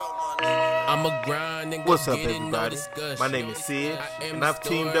What's up, everybody? My name is Sid, and I've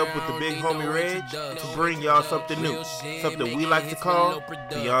teamed up with the big homie Reg to bring y'all something new, something we like to call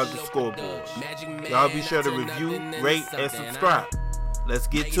Beyond the Scoreboard. Y'all be sure to review, rate, and subscribe. Let's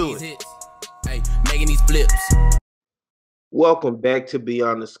get to it. Making these flips. Welcome back to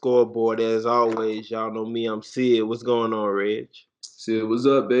Beyond the Scoreboard. As always, y'all know me, I'm Sid. What's going on, Reg? Sid, what's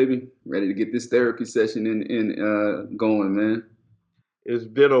up, baby? Ready to get this therapy session in going, man. It's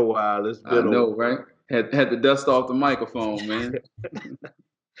been a while. I know, right? Had to dust off the microphone, man.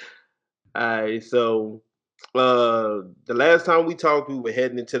 All right, so the last time we talked, we were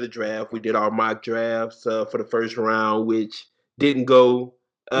heading into the draft. We did our mock drafts for the first round, which didn't go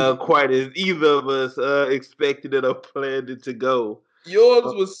quite as either of us expected it or planned it to go.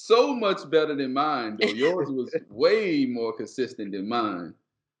 Yours was so much better than mine, though. Yours was way more consistent than mine.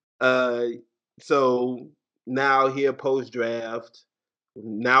 So now here post-draft,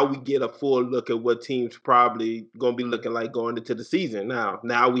 now we get a full look at what teams probably going to be looking like going into the season.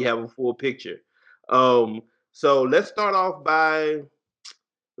 Now we have a full picture. So let's start off by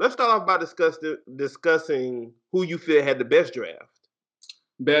discussing who you feel had the best draft.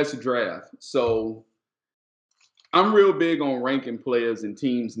 Best draft. So I'm real big on ranking players and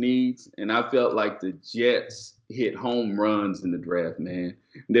teams' needs, and I felt like the Jets hit home runs in the draft, man.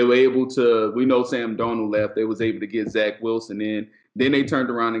 They were able to, we know Sam Darnold left, they was able to get Zach Wilson in. Then they turned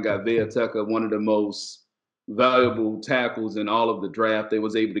around and got Vera Tucker, one of the most valuable tackles in all of the draft. They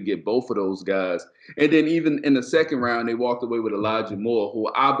was able to get both of those guys. And then even in the second round, they walked away with Elijah Moore, who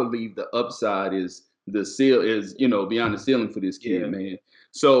I believe the upside is beyond the ceiling for this kid, man.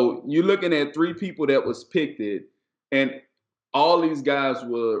 So you're looking at three people that was picked it, and all these guys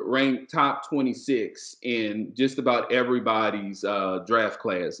were ranked top 26 in just about everybody's draft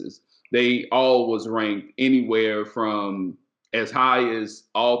classes. They all was ranked anywhere from as high as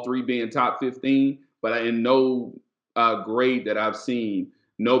all three being top 15, but in no grade that I've seen,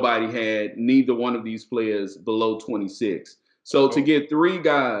 nobody had neither one of these players below 26. So to get three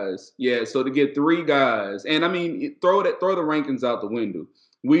guys, and I mean, throw the rankings out the window.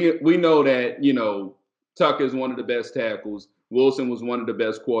 We know that, Tucker is one of the best tackles. Wilson was one of the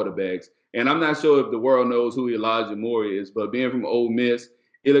best quarterbacks. And I'm not sure if the world knows who Elijah Moore is, but being from Ole Miss,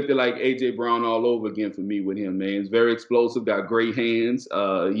 it looked like A.J. Brown all over again for me with him, man. He's very explosive, got great hands.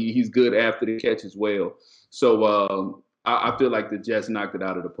 He's good after the catch as well. So I feel like the Jets knocked it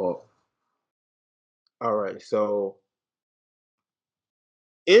out of the park. All right, so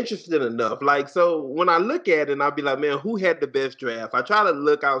interesting enough. So when I look at it, and I'll be like, man, who had the best draft? I try to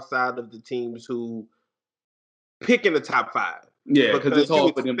look outside of the teams who pick in the top five. Yeah, because it's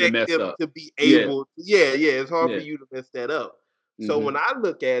hard for them to mess up. To be able, it's hard for you to mess that up. So when I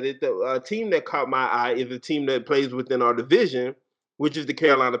look at it, the team that caught my eye is a team that plays within our division, which is the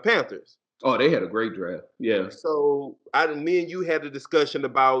Carolina Panthers. Oh, they had a great draft. Yeah. So me and you had a discussion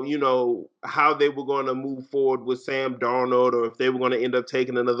about, how they were going to move forward with Sam Darnold, or if they were going to end up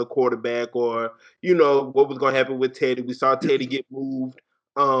taking another quarterback, or, what was going to happen with Teddy. We saw Teddy get moved.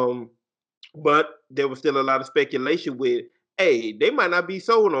 But there was still a lot of speculation with, hey, they might not be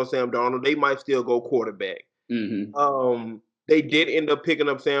sold on Sam Darnold. They might still go quarterback. They did end up picking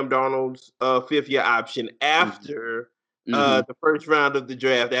up Sam Darnold's fifth-year option after the first round of the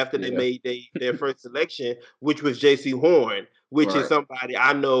draft, after they made their first selection, which was J.C. Horn, which is somebody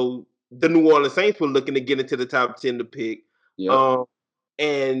I know the New Orleans Saints were looking to get into the top 10 to pick.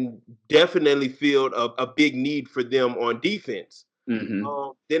 And definitely filled a big need for them on defense.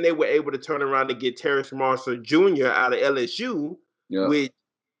 Then they were able to turn around and get Terrace Marshall Jr. out of LSU, which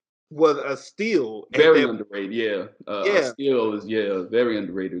was a steal. Very underrated, A steal is, very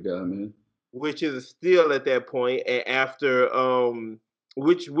underrated guy, man. Which is a steal at that point. And after,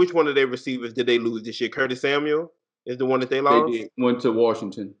 which one of their receivers did they lose this year? Curtis Samuel is the one that they lost? They did. Went to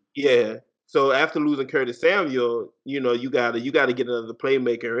Washington. Yeah. So after losing Curtis Samuel, you gotta get another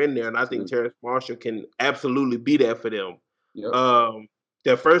playmaker in there. And I think Terrace Marshall can absolutely be that for them.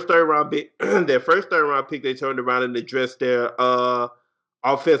 Their first third round pick, they turned around and addressed their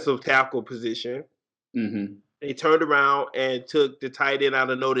offensive tackle position. They turned around and took the tight end out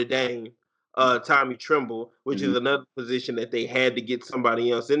of Notre Dame, Tommy Tremble, which is another position that they had to get somebody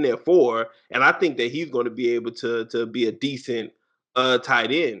else in there for. And I think that he's going to be able to be a decent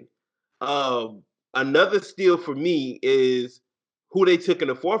tight end. Another steal for me is who they took in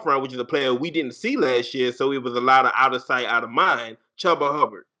the fourth round, which is a player we didn't see last year. So it was a lot of out of sight, out of mind. Chuba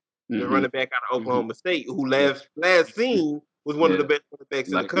Hubbard, the running back out of Oklahoma State, who last seen was one of the best running backs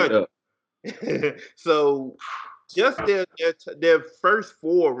in the country. So just their first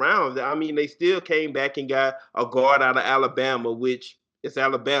four rounds, I mean, they still came back and got a guard out of Alabama, which It's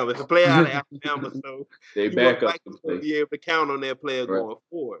Alabama. It's a player out of Alabama, so They you most back up likely the going to play. be able to count on that player Right. going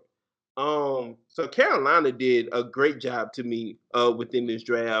forward. So Carolina did a great job to me within this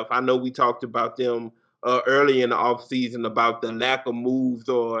draft. I know we talked about them early in the offseason about the lack of moves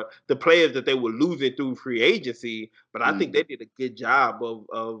or the players that they were losing through free agency, but I think they did a good job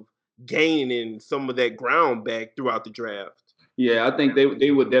of gaining some of that ground back throughout the draft. Yeah, I think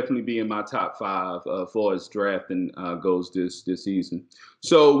they would definitely be in my top five for as drafting goes this season.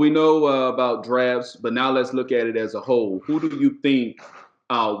 So we know about drafts, but now let's look at it as a whole. Who do you think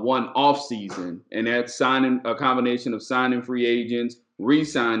won off season, and that's signing a combination of signing free agents,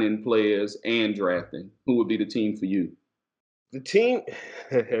 re-signing players, and drafting? Who would be the team for you? The team.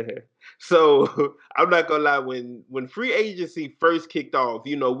 So I'm not gonna lie. When free agency first kicked off,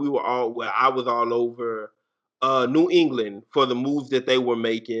 we were all well. I was all over New England for the moves that they were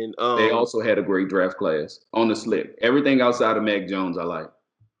making. They also had a great draft class on the slick. Everything outside of Mac Jones, I like.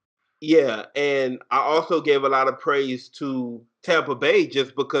 Yeah, and I also gave a lot of praise to Tampa Bay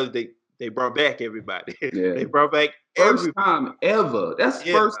just because they brought back everybody. Yeah. They brought back First everybody. time ever. That's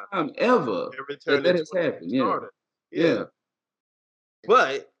Yeah, first time ever they're returning that has 20 happened. Yeah. starters. Yeah. Yeah,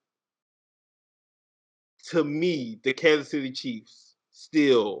 but to me, the Kansas City Chiefs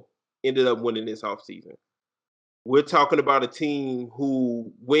still ended up winning this offseason. We're talking about a team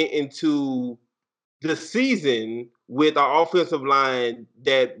who went into the season with an offensive line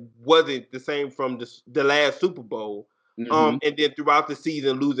that wasn't the same from the last Super Bowl. Mm-hmm. And then throughout the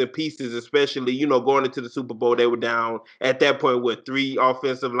season, losing pieces, especially, going into the Super Bowl, they were down at that point with 3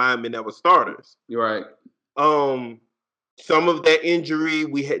 offensive linemen that were starters. You're right. Some of that injury,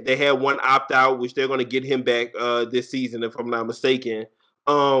 they had one opt out, which they're going to get him back this season, if I'm not mistaken.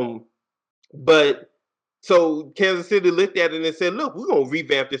 But so Kansas City looked at it and said, "Look, we're gonna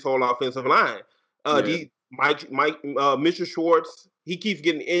revamp this whole offensive line." Yeah. Mitchell Schwartz, he keeps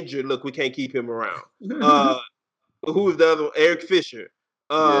getting injured. Look, we can't keep him around. Who is the other one? Eric Fisher.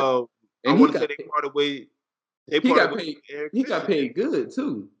 Yeah. I And want to say they parted way. They he parted got way paid. with Eric He Fisher. got paid good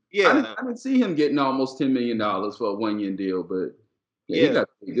too. Yeah, I didn't see him getting almost $10 million for a 1 year deal, but yeah, he yeah. got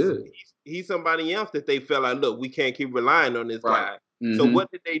paid good. He's somebody else that they felt like, look, we can't keep relying on this Right. guy. So Mm-hmm.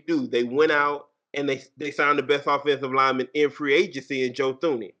 what did they do? They went out and they signed the best offensive lineman in free agency in Joe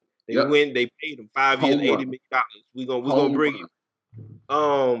Thuney. Yep. They paid him 5 years, Home $80 run. million. We're Home gonna bring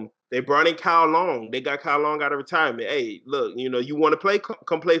him. They brought in Kyle Long. They got Kyle Long out of retirement. Hey, look, you want to play?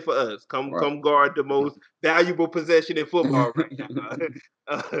 Come play for us. Come guard the most valuable possession in football right now.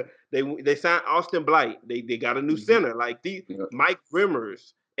 They signed Austin Blight. They got a new center like Mike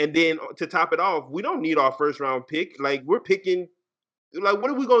Rimmers. And then to top it off, we don't need our first round pick. Like we're picking. Like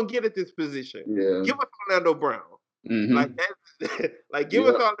what are we gonna get at this position? Yeah. Give us Orlando Brown. Mm-hmm. Like that. Like give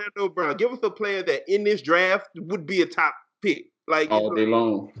us Orlando Brown. Give us a player that in this draft would be a top pick. Like all day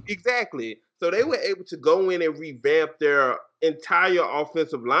long. Exactly. So they were able to go in and revamp their entire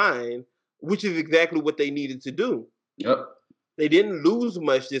offensive line, which is exactly what they needed to do. Yep. They didn't lose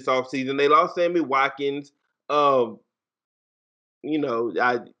much this offseason. They lost Sammy Watkins. The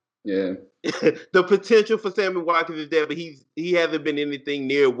potential for Sammy Watkins is there, but he hasn't been anything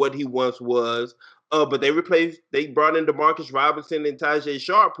near what he once was. But they brought in Demarcus Robinson and Tajay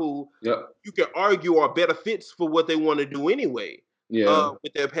Sharp, who you can argue are better fits for what they want to do anyway.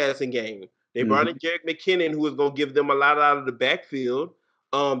 With their passing game. They brought in Jerick McKinnon, who is going to give them a lot out of the backfield.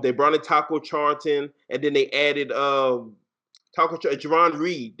 They brought in Taco Charlton, and then they added Jerron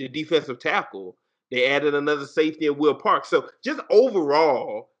Reed, the defensive tackle. They added another safety in Will Park. So just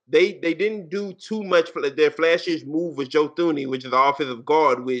overall, they didn't do too much. Their flashiest move was Joe Thuney, which is the offensive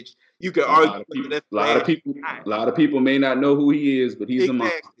guard, which you could argue. A lot of people may not know who he is, but he's a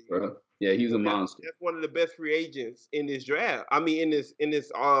monster, bro. Yeah, he's a monster. That's one of the best free agents in this draft. I mean, in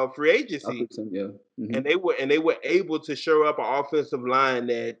this free agency. So, yeah. Mm-hmm. And they were able to show up an offensive line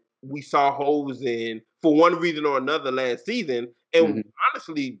that we saw holes in for one reason or another last season, and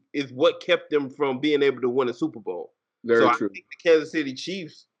honestly, is what kept them from being able to win a Super Bowl. Very true. I think the Kansas City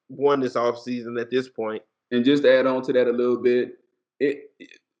Chiefs won this offseason at this point. And just to add on to that a little bit, a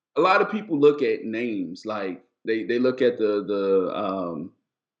lot of people look at names like they look at the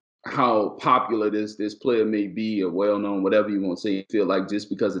how popular this player may be or well known, whatever you want to say. Feel like just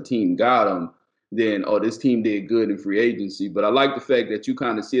because a team got him, then this team did good in free agency. But I like the fact that you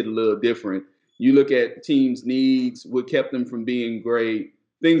kind of see it a little different. You look at teams' needs, what kept them from being great,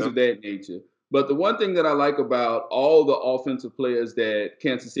 things of that nature. But the one thing that I like about all the offensive players that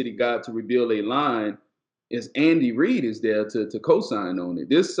Kansas City got to rebuild a line is Andy Reid is there to co-sign on it.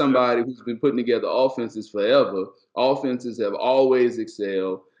 This is somebody who's been putting together offenses forever. Offenses have always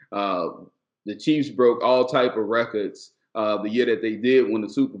excelled. The Chiefs broke all type of records the year that they did win the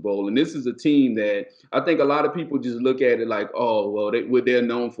Super Bowl. And this is a team that I think a lot of people just look at it like, oh, well, they're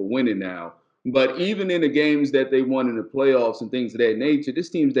known for winning now. But even in the games that they won in the playoffs and things of that nature, this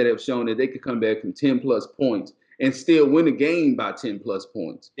teams that have shown that they could come back from 10 plus points and still win a game by 10 plus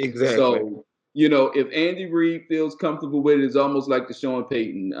points. Exactly. So, if Andy Reid feels comfortable with it, it's almost like the Sean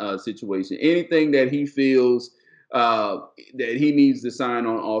Payton situation. Anything that he feels that he needs to sign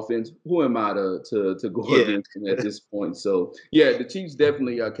on offense, who am I to go against him at this point? So, yeah, the Chiefs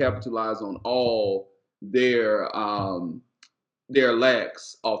definitely capitalize on all their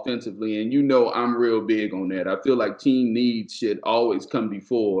lacks offensively. And I'm real big on that. I feel like team needs should always come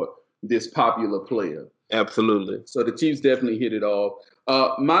before this popular player. Absolutely. So the Chiefs definitely hit it off.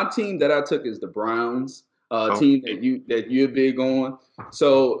 My team that I took is the Browns, team that you're big on.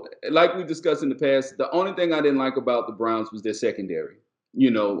 So like we discussed in the past, the only thing I didn't like about the Browns was their secondary.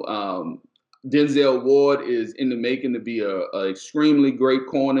 Denzel Ward is in the making to be a extremely great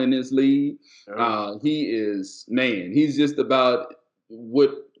corner in this league. He is, man, he's just about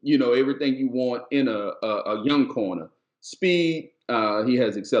everything you want in a young corner. Speed, he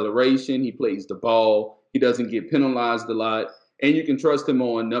has acceleration, he plays the ball, he doesn't get penalized a lot, and you can trust him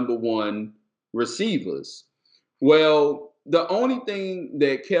on number one receivers. Well, the only thing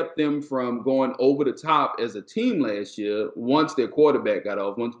that kept them from going over the top as a team last year, once their quarterback got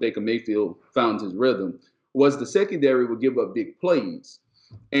off, once Baker Mayfield found his rhythm, was the secondary would give up big plays.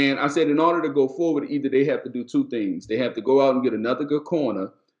 And I said, in order to go forward, either they have to do two things. They have to go out and get another good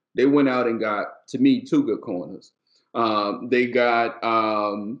corner. They went out and got, to me, two good corners. They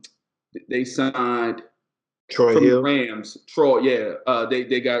signed Troy from Hill. The Rams.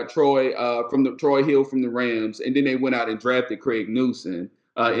 They got Troy Hill from the Rams, and then they went out and drafted Craig Newsom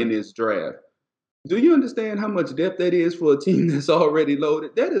in this draft. Do you understand how much depth that is for a team that's already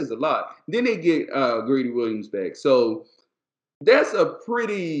loaded? That is a lot. Then they get Greedy Williams back. So that's a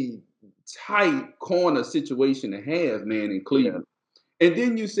pretty tight corner situation to have, man, in Cleveland. Yeah. And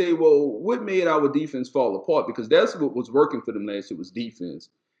then you say, well, what made our defense fall apart? Because that's what was working for them last year was defense.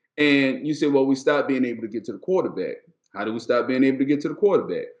 And you say, well, we stopped being able to get to the quarterback. How do we stop being able to get to the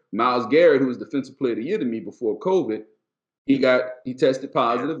quarterback? Myles Garrett, who was Defensive Player of the Year to me before COVID, he tested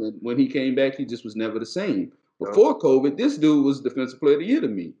positive, and when he came back, he just was never the same. Before COVID, this dude was Defensive Player of the Year to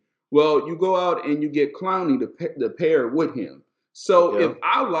me. Well, you go out and you get Clowney to pair with him. So if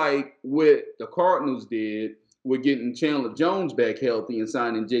I like what the Cardinals did with getting Chandler Jones back healthy and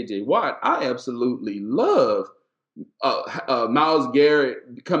signing J.J. Watt, I absolutely love Myles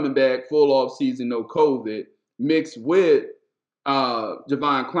Garrett coming back full off season, no COVID, mixed with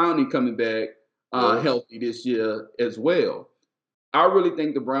Javon Clowney coming back healthy this year as well. I really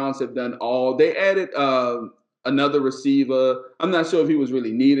think the Browns have done all. They added another receiver. I'm not sure if he was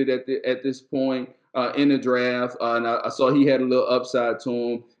really needed at this point in the draft. And I saw he had a little upside to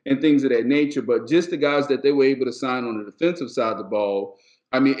him and things of that nature. But just the guys that they were able to sign on the defensive side of the ball,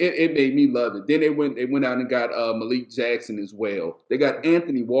 I mean, it made me love it. Then they went out and got Malik Jackson as well. They got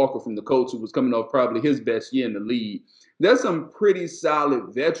Anthony Walker from the Colts, who was coming off probably his best year in the league. There's some pretty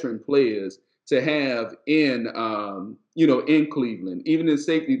solid veteran players to have in Cleveland. Even in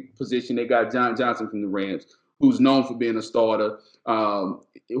safety position, they got John Johnson from the Rams, who's known for being a starter, who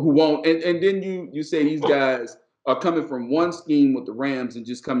won't. And then you say these guys are coming from one scheme with the Rams and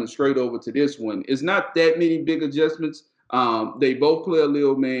just coming straight over to this one. It's not that many big adjustments. They both play a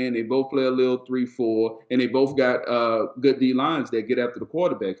little man. They both play a little 3-4, and they both got good D lines that get after the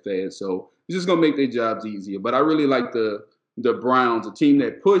quarterback fast. So it's just gonna make their jobs easier. But I really like the Browns, a team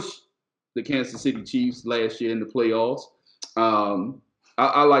that pushed the Kansas City Chiefs last year in the playoffs.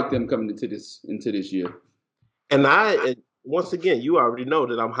 I like them coming into this year. And once again, you already know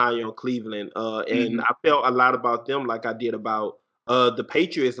that I'm high on Cleveland, and I felt a lot about them like I did about the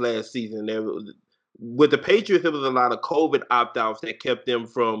Patriots last season. With the Patriots, there was a lot of COVID opt-outs that kept them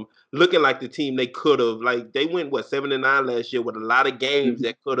from looking like the team they could have. Like they went 7-9 last year with a lot of games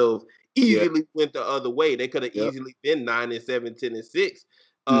that could have easily went the other way. They could have easily been 9-7,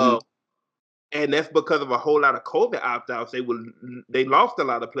 10-6. And that's because of a whole lot of COVID opt-outs. They lost a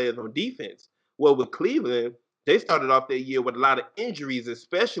lot of players on defense. Well, with Cleveland, they started off their year with a lot of injuries,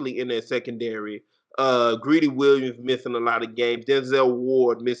 especially in their secondary. Greedy Williams missing a lot of games. Denzel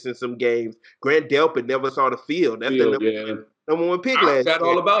Ward missing some games. Grant Delpit never saw the field. That's the number one pick last year. I forgot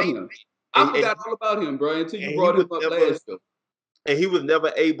all about him. I forgot all about him, bro, until you brought him up last year. And he was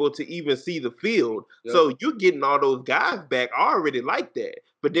never able to even see the field. Yep. So you're getting all those guys back. I already like that.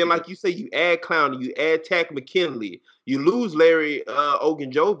 But then, like you say, you add Clowney, you add Takk McKinley, you lose Larry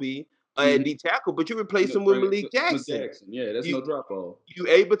Ogunjobi, at D tackle, but you replace him with Malik Jackson. Yeah, that's no drop off. You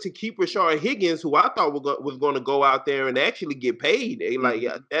able to keep Rashard Higgins, who I thought was going to go out there and actually get paid. Like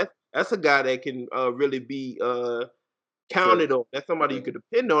that's a guy that can really be counted on. That's somebody you could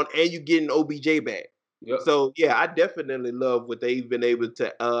depend on, and you getting OBJ back. Yep. So yeah, I definitely love what they've been able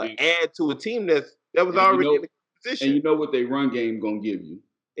to add to a team that was already in the position. And you know what they run game gonna give you.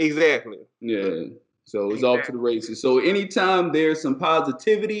 Exactly. Yeah. So it's off to the races. So anytime there's some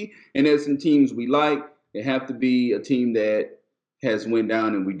positivity and there's some teams we like, it have to be a team that has went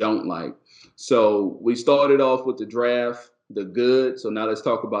down and we don't like. So we started off with the draft, the good. So now let's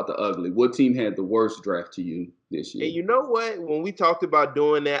talk about the ugly. What team had the worst draft to you this year? And you know what? When we talked about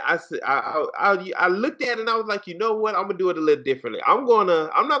doing that, I looked at it and I was like, you know what? I'm gonna do it a little differently. I'm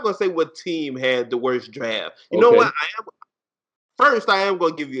not gonna say what team had the worst draft. You know what? I am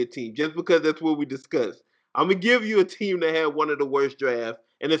going to give you a team just because that's what we discussed. I'm going to give you a team that had one of the worst drafts,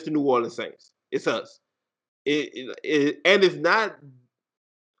 and it's the New Orleans Saints. It's us. And it's not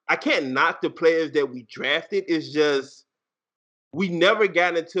 – I can't knock the players that we drafted. It's just we never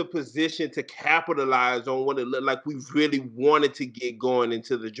got into a position to capitalize on what it looked like we really wanted to get going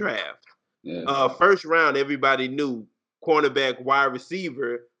into the draft. Yeah. First round, everybody knew cornerback, wide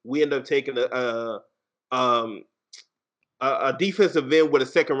receiver. We ended up taking a defensive end with a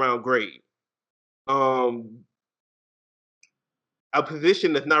second-round grade. A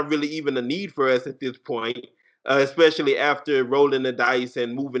position that's not really even a need for us at this point, especially after rolling the dice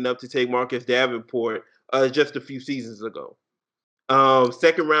and moving up to take Marcus Davenport just a few seasons ago.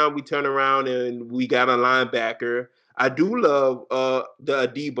 Second round, we turn around and we got a linebacker. I do love the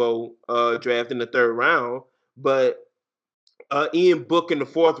Adebo draft in the third round, but Ian Book in the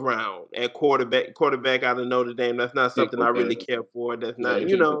fourth round at quarterback out of Notre Dame. That's not something I really care for. That's not,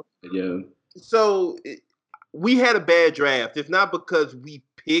 Yeah. So we had a bad draft. It's not because we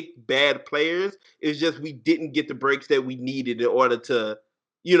picked bad players. It's just we didn't get the breaks that we needed in order to,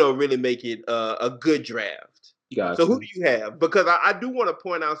 really make it a good draft. Gotcha. So who do you have? Because I do want to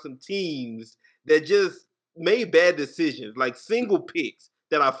point out some teams that just made bad decisions, like single picks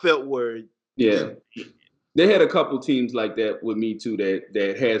that I felt were They had a couple teams like that with me too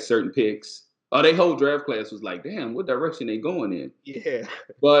that had certain picks. Their whole draft class was like, damn, what direction they going in? Yeah.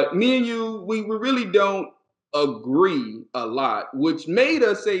 But me and you, we really don't agree a lot, which made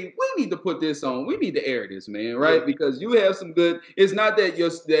us say, we need to put this on. We need to air this, man, right? Yeah. Because you have some good. It's not that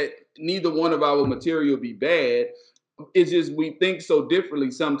that neither one of our material be bad. It's just we think so differently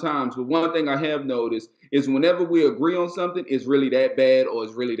sometimes. But one thing I have noticed is whenever we agree on something, it's really that bad or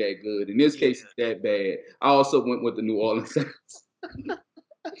it's really that good. In this case, it's that bad. I also went with the New Orleans Saints.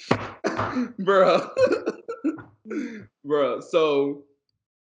 Bro. So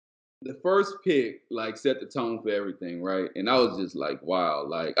the first pick set the tone for everything, right? And I was just like, wow.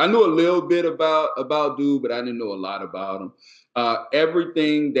 I knew a little bit about dude, but I didn't know a lot about him.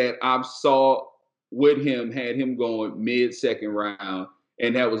 Everything that I saw with him had him going mid-second round,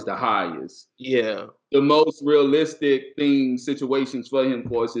 and that was the highest. Yeah. The most realistic situations for him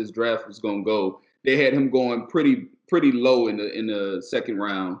for his draft was going to go. They had him going pretty low in the second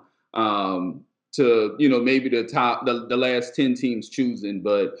round to maybe the last 10 teams choosing.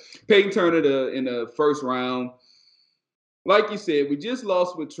 But Peyton Turner in the first round, like you said, we just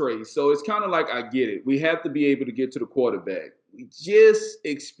lost with Trey, so it's kind of like I get it. We have to be able to get to the quarterback. We just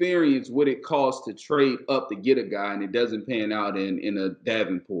experienced what it costs to trade up to get a guy, and it doesn't pan out in a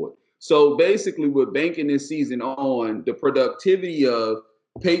Davenport. So basically, we're banking this season on the productivity of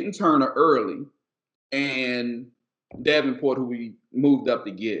Peyton Turner early and Davenport, who we moved up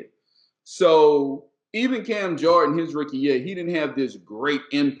to get. So even Cam Jordan, his rookie year, he didn't have this great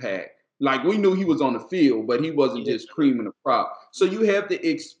impact. We knew he was on the field, but he wasn't just creaming the crop. So you have to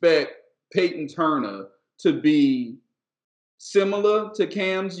expect Peyton Turner to be similar to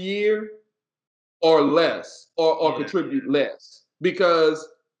Cam's year or less, or contribute less, because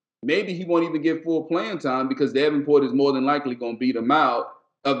maybe he won't even get full playing time because Davenport is more than likely going to beat him out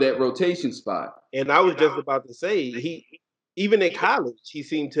of that rotation spot. And I was just about to say, even in college, he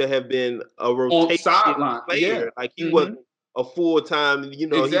seemed to have been a rotation player. Yeah. He wasn't a full-time,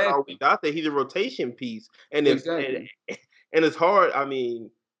 he's always out there. He's a rotation piece. And and it's hard. I mean,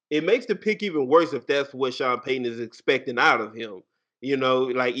 it makes the pick even worse if that's what Sean Payton is expecting out of him. He's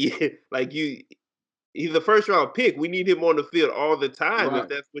a first round pick. We need him on the field all the time if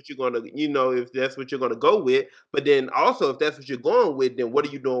that's what you're gonna, if that's what you're gonna go with. But then also, if that's what you're going with, then what are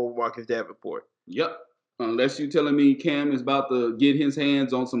you doing with Marcus Davenport? Yep. Unless you're telling me Cam is about to get his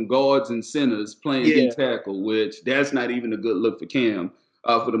hands on some guards and centers playing D tackle, which that's not even a good look for Cam.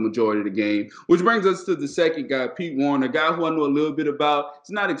 for the majority of the game. Which brings us to the second guy, Pete Werner, a guy who I know a little bit about.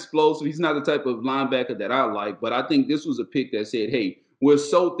 He's not explosive. He's not the type of linebacker that I like, but I think this was a pick that said, hey, we're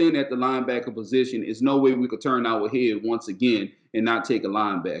so thin at the linebacker position, there's no way we could turn our head once again and not take a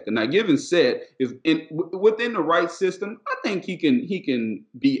linebacker. Now, given said, if within the right system, I think he can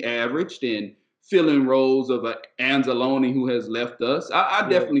be averaged and fill in roles of an Anzalone who has left us. I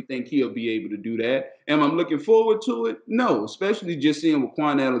definitely think he'll be able to do that. Am I looking forward to it? No, especially just seeing what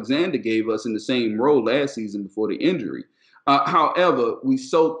Quan Alexander gave us in the same role last season before the injury. However, we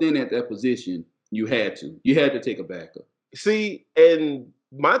so thin at that position, you had to take a backup. See, and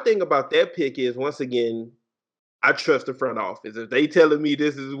my thing about that pick is, once again, I trust the front office. If they telling me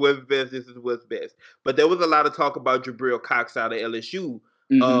this is what's best, this is what's best. But there was a lot of talk about Jabril Cox out of LSU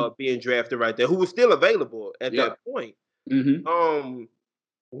being drafted right there, who was still available at that point.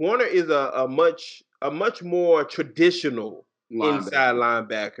 Werner is a much more traditional inside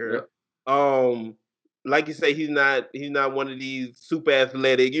linebacker. Like you say, he's not one of these super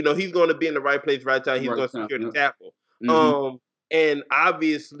athletic. You know, he's going to be in the right place, right time. He's going to secure the tackle. And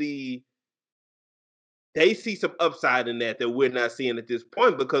obviously, they see some upside in that we're not seeing at this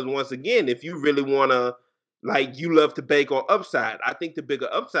point, because once again, if you really want to, like, you love to bake on upside, I think the bigger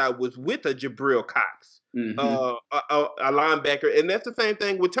upside was with a Jabril Cox, a linebacker. And that's the same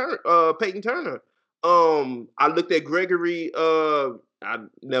thing with Peyton Turner. I looked at Gregory, I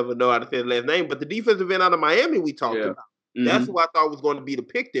never know how to say his last name, but the defensive end out of Miami we talked about. That's who I thought was going to be the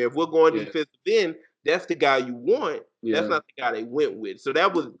pick there. If we're going defensive end, that's the guy you want. That's not the guy they went with. So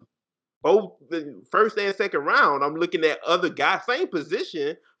that was both the first and second round. I'm looking at other guys, same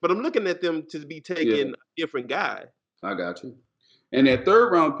position, but I'm looking at them to be taking a different guy. I got you. And that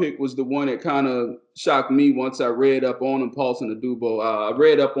third round pick was the one that kind of shocked me once I read up on him, Paulson Adebo. I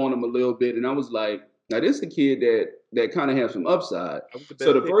read up on him a little bit, and I was like, now this is a kid that kind of has some upside.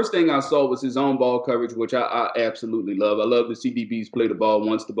 So the first thing I saw was his own ball coverage, which I absolutely love. I love to see DBs play the ball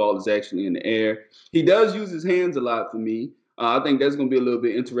once the ball is actually in the air. He does use his hands a lot for me. I think that's going to be a little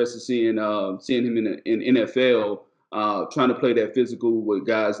bit interesting seeing him in NFL trying to play that physical with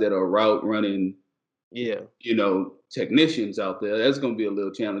guys that are route running, technicians out there. That's going to be a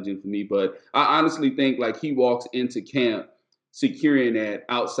little challenging for me. But I honestly think, like, he walks into camp securing that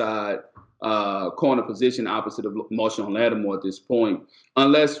outside corner position opposite of Marshawn Lattimore at this point,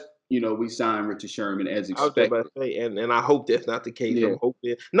 unless we sign Richard Sherman as expected. I was about to say, and I hope that's not the case. I'm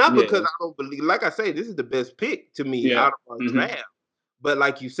hoping not because I don't believe. Like I say, this is the best pick to me out of our draft. But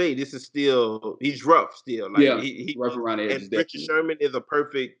like you say, this is still, he's rough still. Like he rough around the edges. And Richard Sherman is a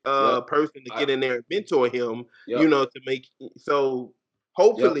perfect person to get in there and mentor him. To make so.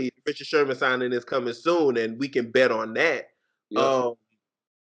 Hopefully, Richard Sherman signing is coming soon, and we can bet on that.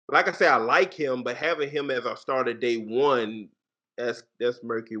 Like I say, I like him, but having him as our starter day one, that's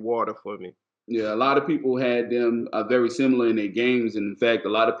murky water for me. Yeah, a lot of people had them very similar in their games. And in fact, a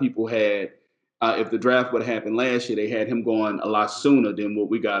lot of people had, if the draft would have happened last year, they had him going a lot sooner than what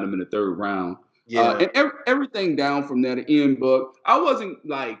we got him in the third round. And everything down from there to Ian Book, I wasn't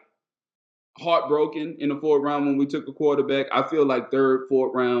like heartbroken in the fourth round when we took a quarterback. I feel like third,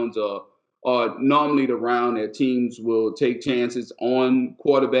 fourth rounds are normally the round that teams will take chances on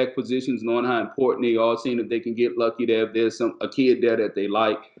quarterback positions, knowing how important they are, seeing if they can get lucky there if there's a kid there that they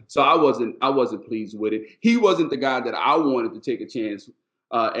like. So I wasn't pleased with it. He wasn't the guy that I wanted to take a chance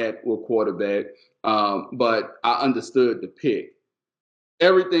at with quarterback, but I understood the pick.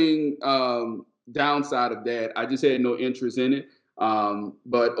 Everything downside of that, I just had no interest in it.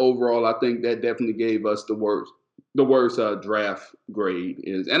 But overall, I think that definitely gave us the worst draft grade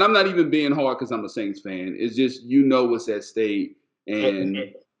is. And I'm not even being hard because I'm a Saints fan. It's just, what's at stake. And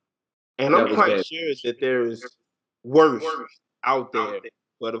I'm quite sure that there is worse out there.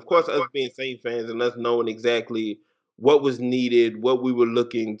 But of course, us being Saints fans and us knowing exactly what was needed, what we were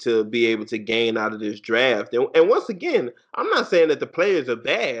looking to be able to gain out of this draft. And once again, I'm not saying that the players are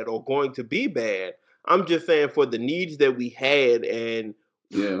bad or going to be bad. I'm just saying for the needs that we had and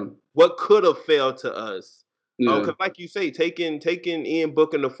what could have fell to us. Because like you say, taking Ian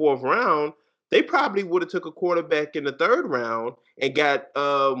Book in the fourth round, they probably would have took a quarterback in the third round and got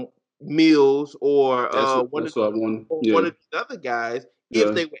Mills or one of the other guys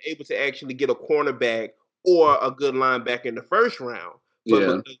if they were able to actually get a cornerback or a good linebacker in the first round.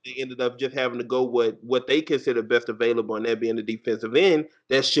 But because they ended up just having to go with what they consider best available, and that being the defensive end,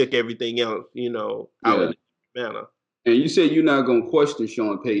 that shook everything else, out in the manner. And you said you're not going to question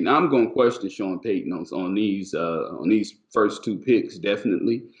Sean Payton. I'm going to question Sean Payton on these first two picks,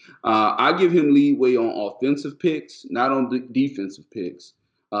 definitely. I give him leeway on offensive picks, not on defensive picks.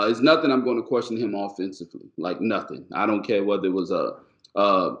 It's nothing I'm going to question him offensively, like nothing. I don't care whether it was a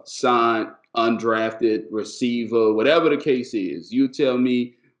signed, undrafted receiver, whatever the case is. You tell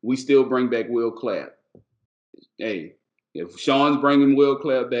me we still bring back Will Clapp. Hey, if Sean's bringing Will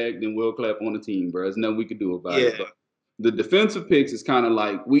Clapp back, then Will Clapp on the team, bro. There's nothing we can do about it. But the defensive picks is kind of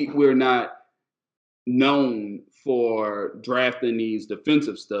like we're not known for drafting these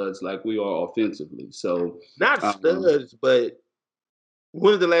defensive studs like we are offensively. So not studs, but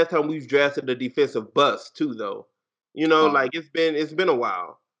when's the last time we've drafted a defensive bust too, though? You know, like it's been a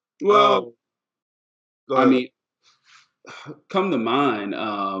while. Well, I mean, come to mind,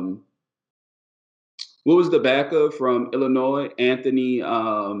 what was the backup from Illinois? Anthony,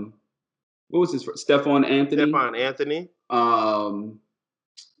 what was his Stephon Anthony? Stephon Anthony.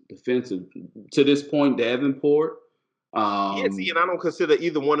 Defensive to this point, Davenport. See, and I don't consider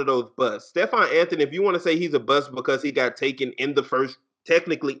either one of those busts. Stephon Anthony, if you want to say he's a bust because he got taken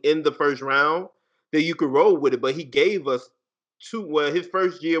technically in the first round, then you could roll with it. But he gave us two. Well, his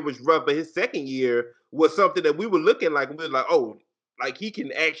first year was rough, but his second year was something that we were looking like. We were like, oh, like he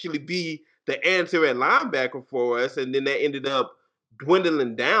can actually be the answer at linebacker for us. And then that ended up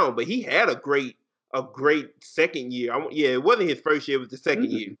dwindling down. But he had a great second year. It wasn't his first year; it was the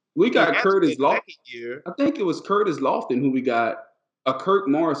second year. We got Curtis Lofton. I think it was Curtis Lofton who we got, a Kirk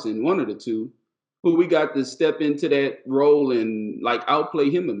Morrison, one of the two, who we got to step into that role and like outplay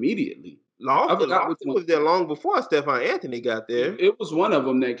him immediately. Lofton was there long before Stephon Anthony got there. It was one of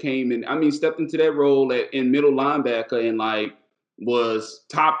them that came in. I mean, stepped into that role in middle linebacker and like was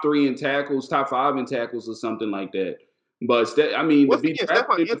top 3 in tackles, top 5 in tackles, or something like that. But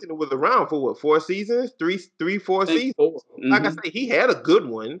Stephon Anthony was around for what, 4 seasons, 4 seasons. Mm-hmm. Like I say, he had a good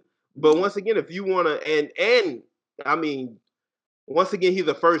one. But once again, if you want to, and I mean, once again, he's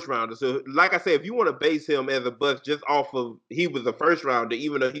a first rounder. So, like I said, if you want to base him as a bust just off of he was a first rounder,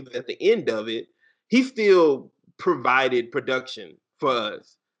 even though he was at the end of it, he still provided production for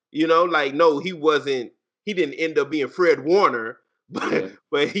us. You know, like no, he didn't end up being Fred Warner.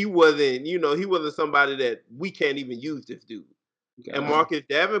 But he wasn't, he wasn't somebody that we can't even use this dude. Okay. And Marcus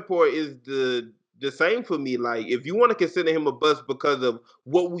Davenport is the same for me. Like, if you want to consider him a bust because of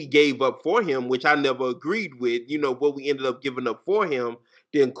what we gave up for him, which I never agreed with, what we ended up giving up for him,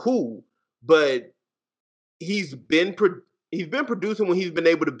 then cool. But he's been producing when he's been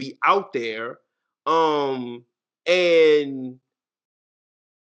able to be out there, and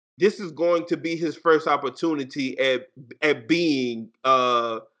this is going to be his first opportunity at being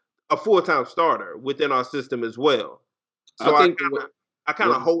a full-time starter within our system as well. So I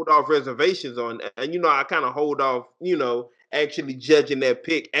kind of hold off reservations on that. And, I kind of hold off, actually judging that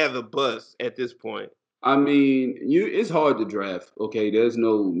pick as a bust at this point. I mean, it's hard to draft, okay? There's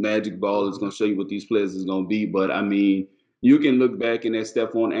no magic ball that's going to show you what these players is going to be. But, I mean, you can look back in that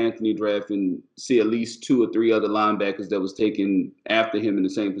Stephon Anthony draft and see at least 2 or 3 other linebackers that was taken after him in the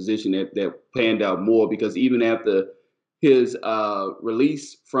same position that panned out more, because even after his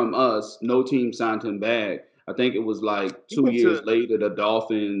release from us, no team signed him back. I think it was like 2 years later, the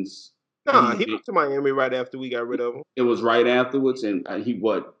Dolphins. He went to Miami right after we got rid of him. It was right afterwards, and he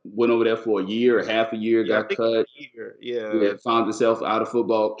went over there for a year, half a year, got cut. Found himself out of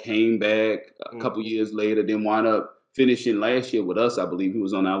football, came back a couple years later, then wound up finishing last year with us. I believe he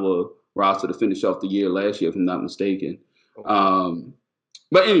was on our roster to finish off the year last year, if I'm not mistaken. Okay.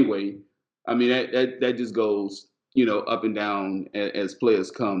 But anyway, I mean that just goes up and down as players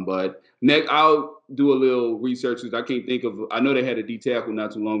come. But next, I'll do a little research because I can't think of. I know they had a D tackle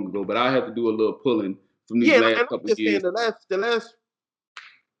not too long ago, but I have to do a little pulling from these last couple of years. The last.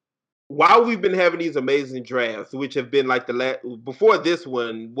 While we've been having these amazing drafts, which have been like before this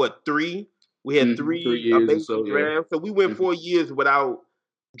one, 3? We had 3 amazing drafts. So we went 4 years without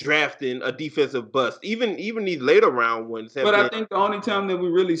drafting a defensive bust. Even these later round ones. I think the only time that we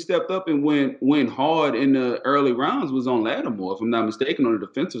really stepped up and went hard in the early rounds was on Lattimore, if I'm not mistaken, on the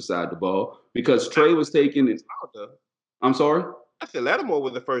defensive side of the ball, because Trey was taking it. I'm sorry? I said Lattimore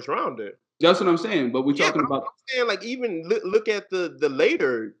was the first rounder. That's what I'm saying. But we're talking about. I'm saying, like, even look at the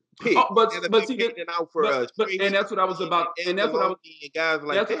later. Pick. But see, and that's what I was about. And that's what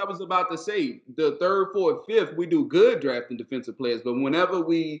I was about to say. The 3rd, 4th, 5th, we do good drafting defensive players, but whenever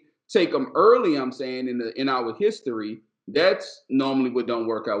we take them early, I'm saying in our history, that's normally what don't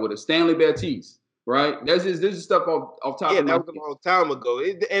work out with us. Stanley Baptiste, right? This is stuff off top. Yeah, that was a long time ago.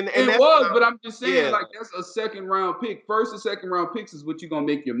 But I'm just saying, like, that's a 2nd round pick. 1st and 2nd round picks is what you're gonna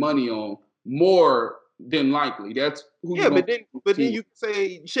make your money on more than likely. That's who. Yeah, but then you can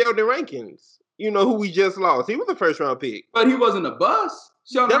say Sheldon Rankins. you know, who we just lost. He was a first-round pick. But he wasn't a bust.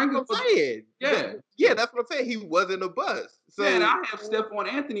 Sean That's Rankins what I'm saying. Yeah, that's what I'm saying. He wasn't a bust. So and I have Stephon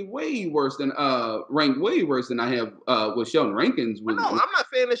Anthony ranked way worse than I have with Sheldon Rankins. No, I'm not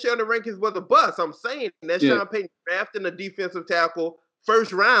saying that Sheldon Rankins was a bust. I'm saying that Sean Payton drafting a defensive tackle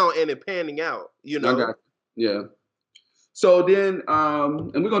first round and it panning out. You know. I got you. Yeah. So then,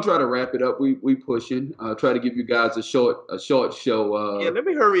 and we're gonna try to wrap it up. We pushing. Try to give you guys a short show. Let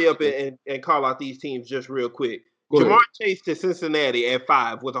me hurry up and call out these teams just real quick. Jamar Chase to Cincinnati at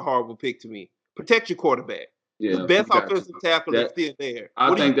 5 was a horrible pick to me. Protect your quarterback. Yeah, the best offensive tackle is still there.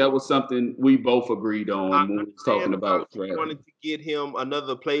 I think that was something we both agreed on when we was talking about drafting. Wanted to get him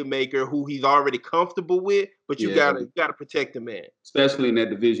another playmaker who he's already comfortable with, but you gotta protect the man, especially in that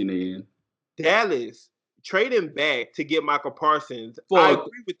division they're in. Dallas trading back to get Michael Parsons. I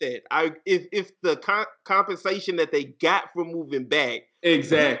agree with that. If the compensation that they got for moving back,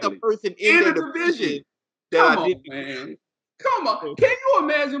 exactly, the person in the division. Come on, man. Come on. Can you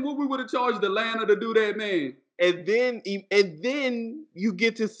imagine what we would have charged Atlanta to do that, man? And then you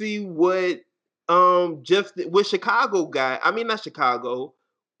get to see what Chicago got. I mean, not Chicago.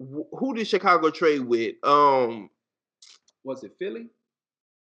 Who did Chicago trade with? Was it Philly?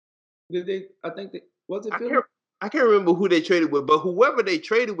 Was it Philly? I can't remember who they traded with, but whoever they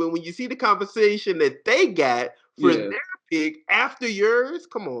traded with, when you see the compensation that they got for their pick after yours,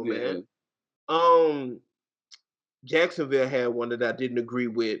 come on, man. Jacksonville had one that I didn't agree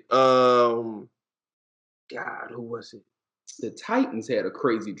with. God, who was it? The Titans had a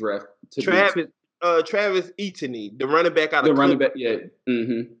crazy draft. Travis Etienne, the running back out of the running back, yeah.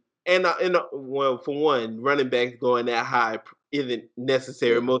 Mm-hmm. And well, for one, running backs going that high isn't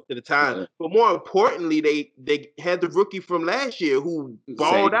necessary most of the time. Yeah. But more importantly, they had the rookie from last year who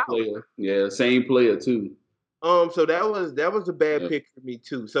balled out. Player. Yeah, same player too. So that was a bad pick for me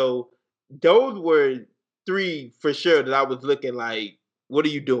too. So those were 3 for sure that I was looking like, what are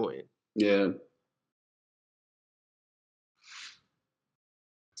you doing? Yeah.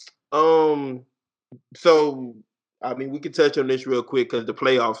 So I mean, we can touch on this real quick because the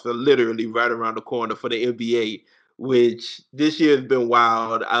playoffs are literally right around the corner for the NBA, which this year has been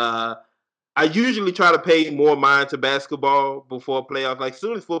wild. I usually try to pay more mind to basketball before playoffs. Like,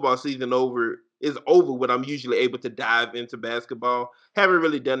 soon as football season is over when I'm usually able to dive into basketball. Haven't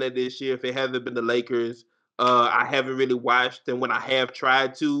really done that this year. If it hasn't been the Lakers, I haven't really watched. And when I have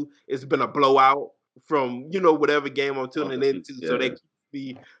tried to, it's been a blowout from, whatever game I'm tuning into. Yeah. So they keep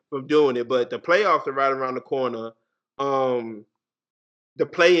me from doing it. But the playoffs are right around the corner. The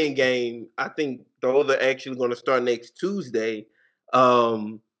play-in game, I think those are actually going to start next Tuesday.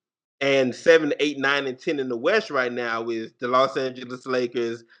 And 7, 8, 9, and 10 in the West right now is the Los Angeles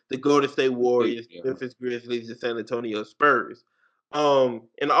Lakers, the Golden State Warriors, Memphis Grizzlies, the San Antonio Spurs.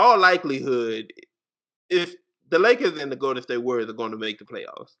 In all likelihood, if the Lakers and the Golden State Warriors are going to make the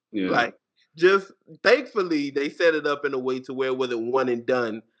playoffs, just thankfully they set it up in a way to where it wasn't one and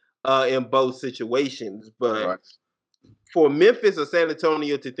done in both situations. But for Memphis or San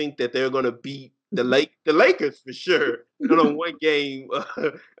Antonio to think that they're going to beat the Lakers for sure on a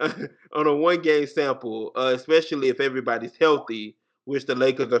one game sample, especially if everybody's healthy, which the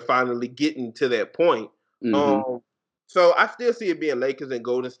Lakers are finally getting to that point. Mm-hmm. So I still see it being Lakers and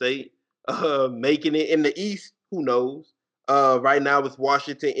Golden State making it. In the East, who knows? Right now it's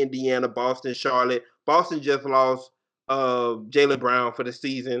Washington, Indiana, Boston, Charlotte. Boston just lost Jaylen Brown for the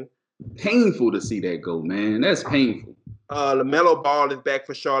season. Painful to see that go, man. That's painful. LaMelo Ball is back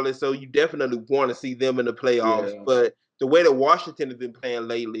for Charlotte, so you definitely want to see them in the playoffs. Yeah. But the way that Washington has been playing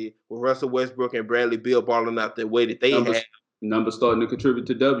lately, with Russell Westbrook and Bradley Beal balling out the way that they have. Numbers starting to contribute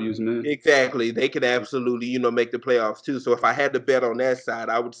to W's, man. Exactly. They could absolutely, make the playoffs too. So if I had to bet on that side,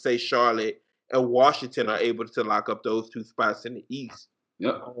 I would say Charlotte and Washington are able to lock up those 2 spots in the East.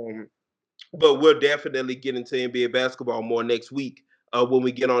 Yep. But we'll definitely get into NBA basketball more next week when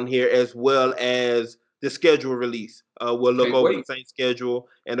we get on here, as well as the schedule release. We'll look over the same schedule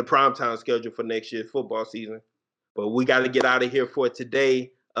and the primetime schedule for next year's football season. But we got to get out of here for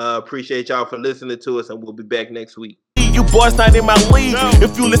today. Appreciate y'all for listening to us, and we'll be back next week. You boys not in my league.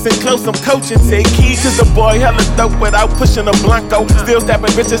 If you listen close, I'm coaching. Take keys, cause the boy hella dope without pushing a Blanco. Still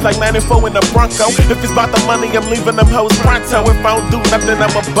stabbing bitches like 94 in the Bronco. If it's about the money, I'm leaving them hoes pronto. If I don't do nothing,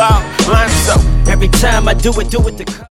 I'm about line so. Every time I do it to